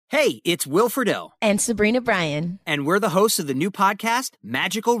Hey, it's Will Friedle. And Sabrina Bryan. And we're the hosts of the new podcast,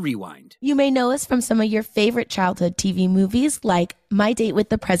 Magical Rewind. You may know us from some of your favorite childhood TV movies like My Date with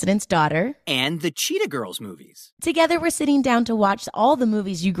the President's Daughter. And the Cheetah Girls movies. Together, we're sitting down to watch all the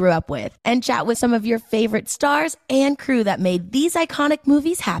movies you grew up with and chat with some of your favorite stars and crew that made these iconic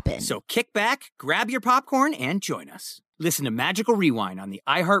movies happen. So kick back, grab your popcorn, and join us. Listen to Magical Rewind on the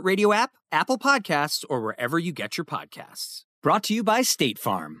iHeartRadio app, Apple Podcasts, or wherever you get your podcasts. Brought to you by State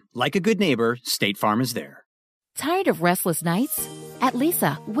Farm. Like a good neighbor, State Farm is there. Tired of restless nights? At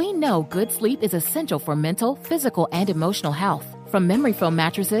Leesa, we know good sleep is essential for mental, physical, and emotional health. From memory foam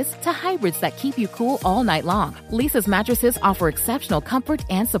mattresses to hybrids that keep you cool all night long, Leesa's mattresses offer exceptional comfort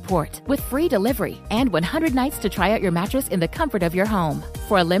and support with free delivery and 100 nights to try out your mattress in the comfort of your home.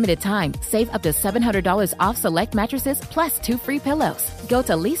 For a limited time, save up to $700 off select mattresses plus 2 free pillows. Go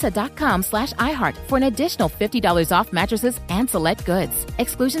to leesa.com/iHeart for an additional $50 off mattresses and select goods.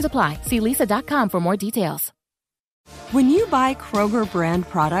 Exclusions apply. See leesa.com for more details. When you buy Kroger brand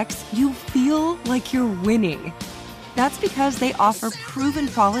products, you feel like you're winning. That's because they offer proven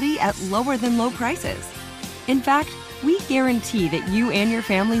quality at lower than low prices. In fact, we guarantee that you and your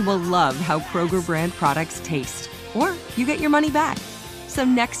family will love how Kroger brand products taste, or you get your money back. So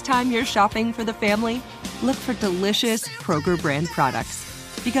next time you're shopping for the family, look for delicious Kroger brand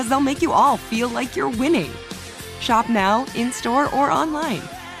products, because they'll make you all feel like you're winning. Shop now, in-store, or online.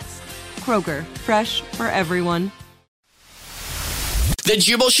 Kroger, fresh for everyone. The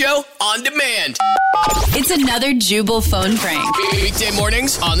Jubal Show on demand. It's another Jubal phone prank. Weekday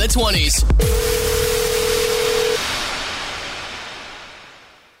mornings on the 20s.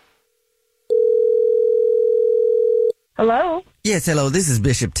 Hello? Yes, hello. This is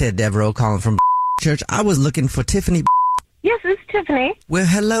Bishop Ted Devereaux calling from Church. I was looking for Tiffany. Yes, it's Tiffany. Well,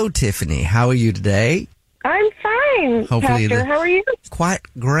 hello, Tiffany. How are you today? I'm fine, Hopefully Pastor. How are you? Quite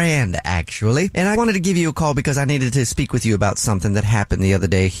grand, actually. And I wanted to give you a call because I needed to speak with you about something that happened the other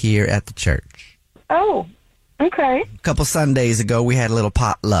day here at the church. Oh, okay. A couple Sundays ago, we had a little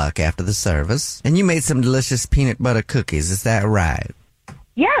potluck after the service, and you made some delicious peanut butter cookies. Is that right?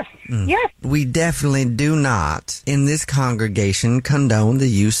 Yes, yes. We definitely do not, in this congregation, condone the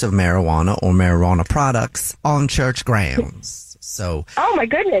use of marijuana or marijuana products on church grounds. So. Oh, my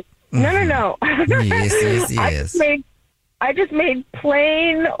goodness. No. Yes. I just made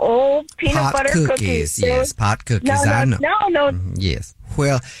plain old peanut butter cookies. Yes, pot cookies. I know. No. Yes.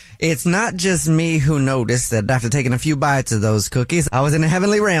 Well, it's not just me who noticed that after taking a few bites of those cookies, I was in a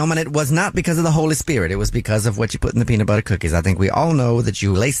heavenly realm, and it was not because of the Holy Spirit. It was because of what you put in the peanut butter cookies. I think we all know that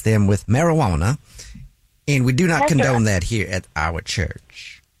you lace them with marijuana, and we do not condone that here at our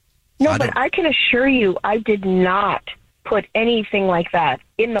church. No, but I can assure you I did not put anything like that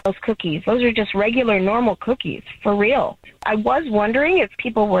in those cookies. Those are just regular, normal cookies, for real. I was wondering if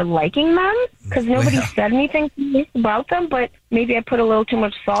people were liking them, because nobody said anything to me about them, but maybe I put a little too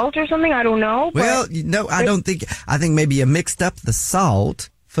much salt or something. I don't know. Well, I don't think. I think maybe you mixed up the salt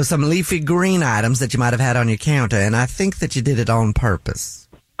for some leafy green items that you might have had on your counter, and I think that you did it on purpose.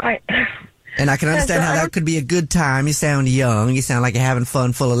 And I can understand how that could be a good time. You sound young. You sound like you're having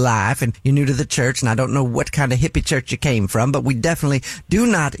fun, full of life, and you're new to the church, and I don't know what kind of hippie church you came from, but we definitely do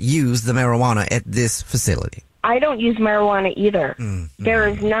not use the marijuana at this facility. I don't use marijuana either. There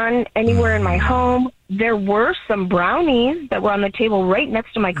is none anywhere in my home. There were some brownies that were on the table right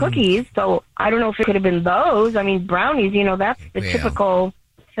next to my cookies, so I don't know if it could have been those. I mean, brownies, that's the typical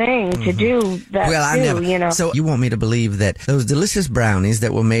thing to do that So you want me to believe that those delicious brownies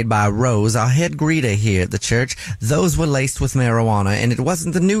that were made by Rose, our head greeter here at the church, those were laced with marijuana, and it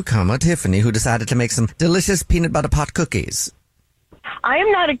wasn't the newcomer, Tiffany, who decided to make some delicious peanut butter pot cookies. I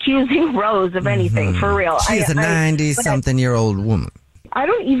am not accusing Rose of anything, for real. She is a 90-something-year-old woman. I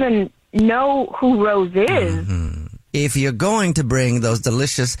don't even know who Rose is. If you're going to bring those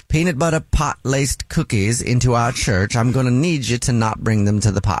delicious peanut butter pot-laced cookies into our church, I'm going to need you to not bring them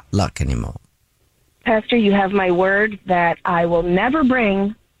to the potluck anymore. Pastor, you have my word that I will never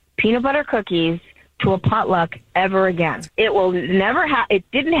bring peanut butter cookies to a potluck ever again. It will never it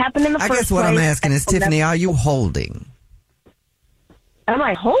didn't happen in the first place. I guess what I'm asking is, Tiffany, are you holding? Am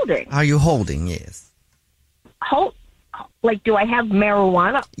I holding? Are you holding, yes. Like, do I have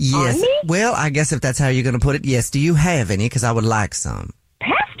marijuana on me? Well, I guess if that's how you're going to put it, yes. Do you have any? Because I would like some.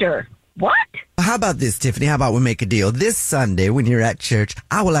 Pastor, what? How about this, Tiffany? How about we make a deal? This Sunday, when you're at church,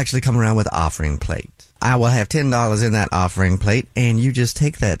 I will actually come around with an offering plate. I will have $10 in that offering plate, and you just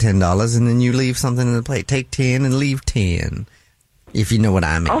take that $10, and then you leave something in the plate. Take 10 and leave 10, if you know what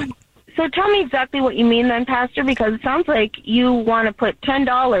I mean. Oh. So tell me exactly what you mean then, Pastor, because it sounds like you want to put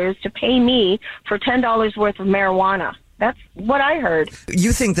 $10 to pay me for $10 worth of marijuana. That's what I heard.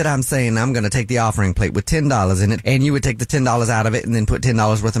 You think that I'm saying I'm going to take the offering plate with $10 in it, and you would take the $10 out of it and then put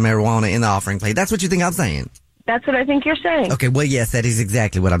 $10 worth of marijuana in the offering plate. That's what you think I'm saying? That's what I think you're saying. Okay, well, yes, that is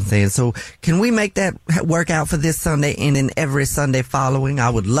exactly what I'm saying. So can we make that work out for this Sunday and then every Sunday following? I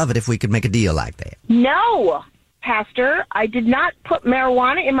would love it if we could make a deal like that. No, Pastor. I did not put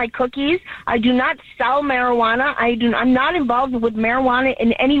marijuana in my cookies. I do not sell marijuana. I'm not involved with marijuana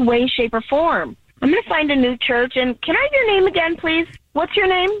in any way, shape, or form. I'm going to find a new church. And can I have your name again, please? What's your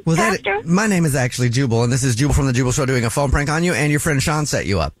name, Pastor? My name is actually Jubal, and this is Jubal from the Jubal Show doing a phone prank on you, and your friend Sean set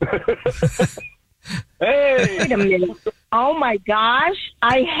you up. Hey! Wait a minute. Oh, my gosh.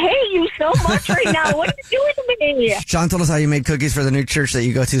 I hate you so much right now. What are you doing to me? Sean told us how you made cookies for the new church that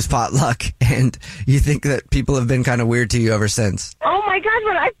you go to's potluck, and you think that people have been kind of weird to you ever since. Oh, my gosh,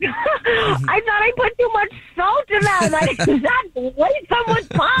 but I thought I put too much salt in that. I did not waste someone's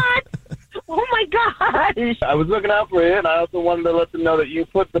pot. Oh, my gosh. I was looking out for you, and I also wanted to let them know that you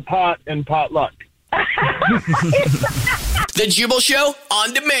put the pot in potluck. The Jubal Show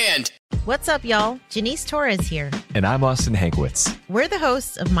on demand. What's up, y'all? Janice Torres here. And I'm Austin Hankwitz. We're the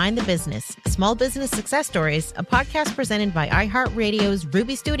hosts of Mind the Business, Small Business Success Stories, a podcast presented by iHeartRadio's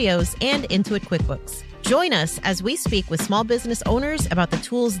Ruby Studios and Intuit QuickBooks. Join us as we speak with small business owners about the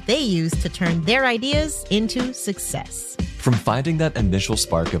tools they use to turn their ideas into success. From finding that initial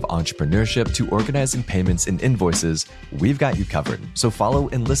spark of entrepreneurship to organizing payments and invoices, we've got you covered. So follow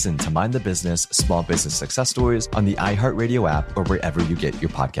and listen to Mind the Business, Small Business Success Stories on the iHeartRadio app or wherever you get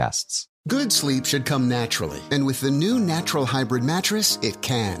your podcasts. Good sleep should come naturally, and with the new Natural Hybrid mattress, it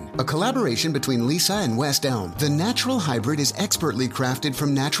can. A collaboration between Lisa and West Elm, the Natural Hybrid is expertly crafted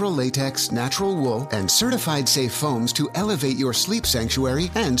from natural latex, natural wool, and certified safe foams to elevate your sleep sanctuary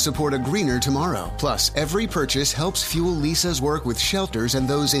and support a greener tomorrow. Plus, every purchase helps fuel Lisa's work with shelters and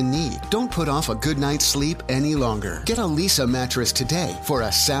those in need. Don't put off a good night's sleep any longer. Get a Lisa mattress today for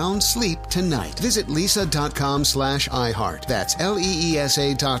a sound sleep tonight. Visit lisa.com/iHeart. That's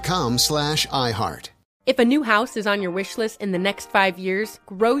LEESA.com/iHeart. If a new house is on your wish list in the next 5 years,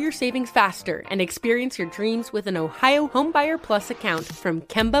 grow your savings faster and experience your dreams with an Ohio Homebuyer Plus account from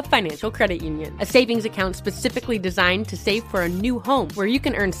Kemba Financial Credit Union. A savings account specifically designed to save for a new home where you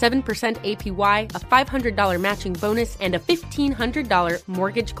can earn 7% APY, a $500 matching bonus, and a $1,500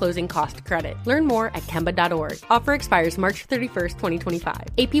 mortgage closing cost credit. Learn more at Kemba.org. Offer expires March 31st, 2025.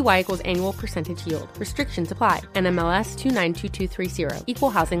 APY equals annual percentage yield. Restrictions apply. NMLS 292230.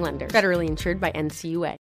 Equal housing lender. Federally insured by NCUA.